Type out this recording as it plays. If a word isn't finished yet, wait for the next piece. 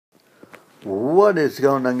What is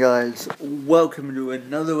going on, guys? Welcome to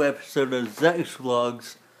another episode of Zach's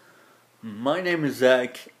Vlogs. My name is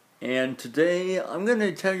Zach, and today I'm going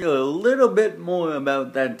to tell you a little bit more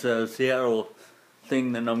about that Seattle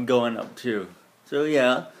thing that I'm going up to. So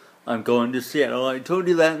yeah, I'm going to Seattle. I told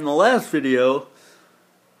you that in the last video,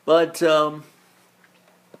 but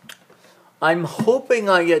I'm hoping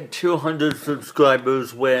I get 200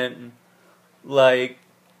 subscribers when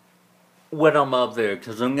I'm up there,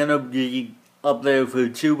 because I'm going to be up there for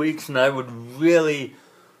 2 weeks, and I would really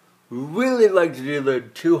like to do the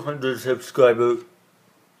 200 subscriber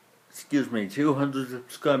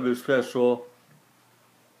special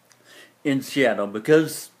in Seattle,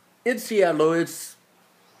 because it's Seattle. It's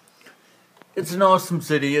an awesome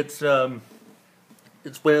city. It's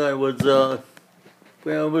where I was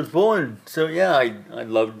born. So yeah, I'd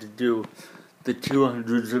love to do the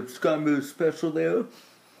 200 subscribers special there.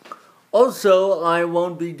 Also, I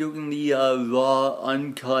won't be doing the raw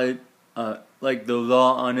uncut, the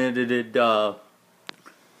raw unedited,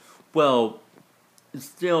 it's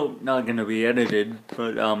still not gonna be edited,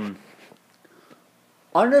 but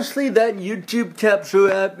honestly, that YouTube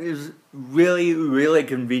capture app is really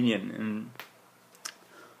convenient, and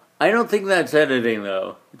I don't think that's editing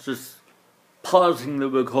though. It's just pausing the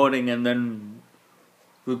recording and then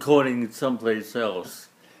recording someplace else.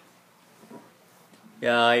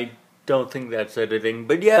 Yeah, I don't think that's editing,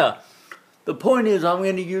 but yeah, the point is I'm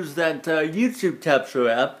going to use that YouTube capture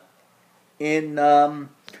app in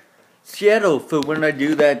Seattle for when I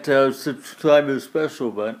do that subscriber special,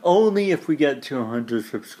 but only if we get 200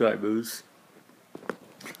 subscribers.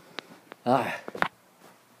 I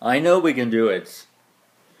know we can do it.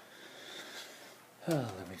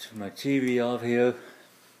 Let me turn my TV off here.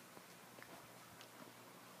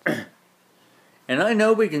 And I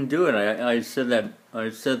know we can do it. I said that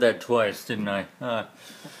twice, didn't I?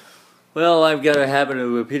 Well, I've got a habit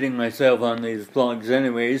of repeating myself on these vlogs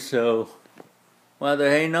anyway, so why the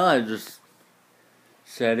hey not? Just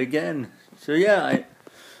say it again. So yeah,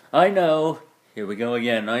 I know. Here we go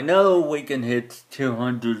again. I know we can hit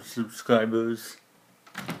 200 subscribers,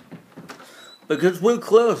 because we're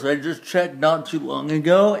close. I just checked not too long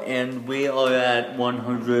ago, and we are at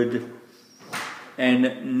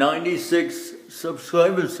 196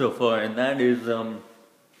 subscribers so far, and that is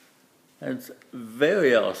that's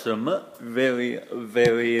very awesome. Very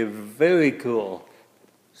cool.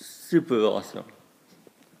 Super awesome.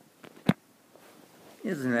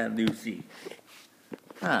 Isn't that Lucy?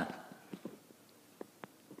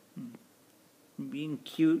 Being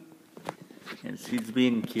cute. And she's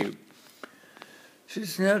being cute.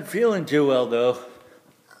 She's not feeling too well though.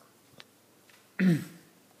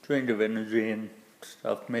 Drained of energy and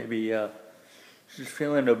stuff. Maybe she's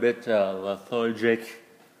feeling a bit lethargic.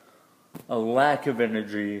 A lack of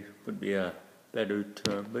energy would be a better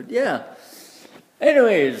term. But yeah.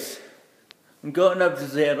 Anyways, I'm going up to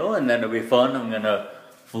Seattle, and that'll be fun. I'm gonna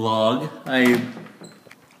vlog.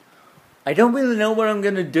 I don't really know what I'm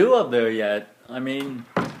gonna do up there yet. I mean,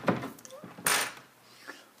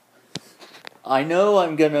 I know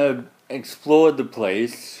I'm gonna explore the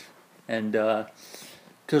place, and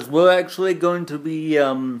because we're actually going to be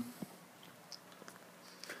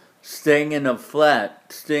staying in a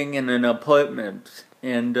flat, staying in an apartment,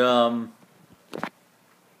 and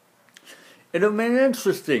it'll be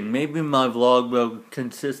interesting. Maybe my vlog will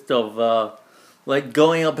consist of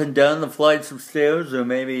going up and down the flights of stairs, or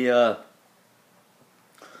maybe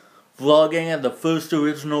vlogging at the first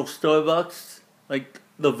original Starbucks, like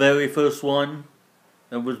the very first one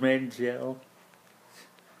that was made in Seattle.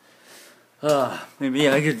 Maybe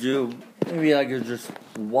I could just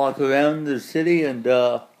walk around the city and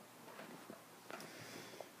I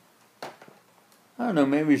don't know,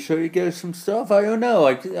 maybe show you guys some stuff. I don't know.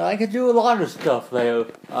 I could do a lot of stuff there.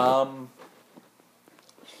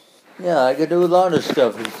 Yeah, I could do a lot of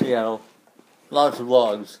stuff in Seattle. Lots of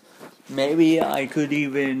vlogs. Maybe I could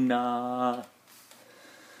even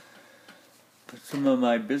put some of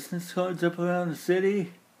my business cards up around the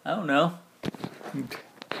city. I don't know.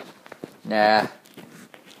 Nah.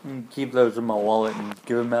 Keep those in my wallet and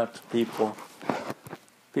give them out to people.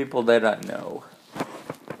 People that I know.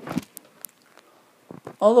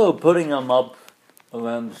 Although putting them up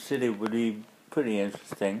around the city would be pretty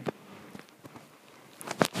interesting.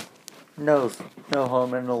 No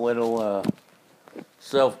harm in a little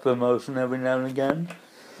self-promotion every now and again.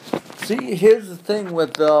 See, here's the thing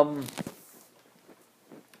with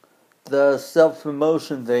the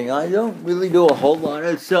self-promotion thing. I don't really do a whole lot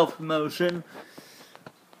of self-promotion,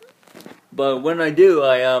 but when I do,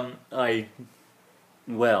 when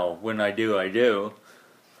I do.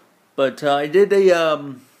 But I did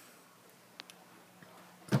a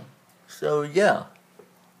So yeah.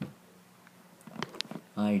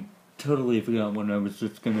 I totally forgot what I was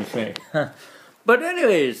just gonna say. But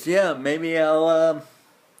anyways, yeah, maybe I'll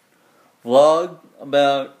vlog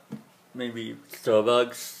about maybe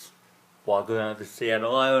Starbucks, walk around the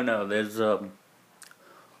Seattle. I don't know. There's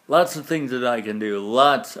lots of things that I can do.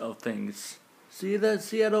 Lots of things. See that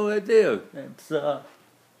Seattle right there? It's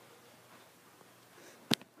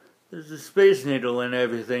there's a Space Needle and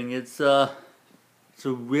everything. It's a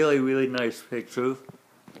really, really nice picture.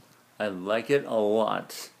 I like it a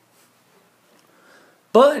lot.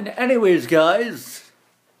 But anyways, guys,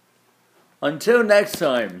 until next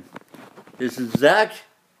time, this is Zach,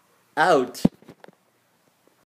 out.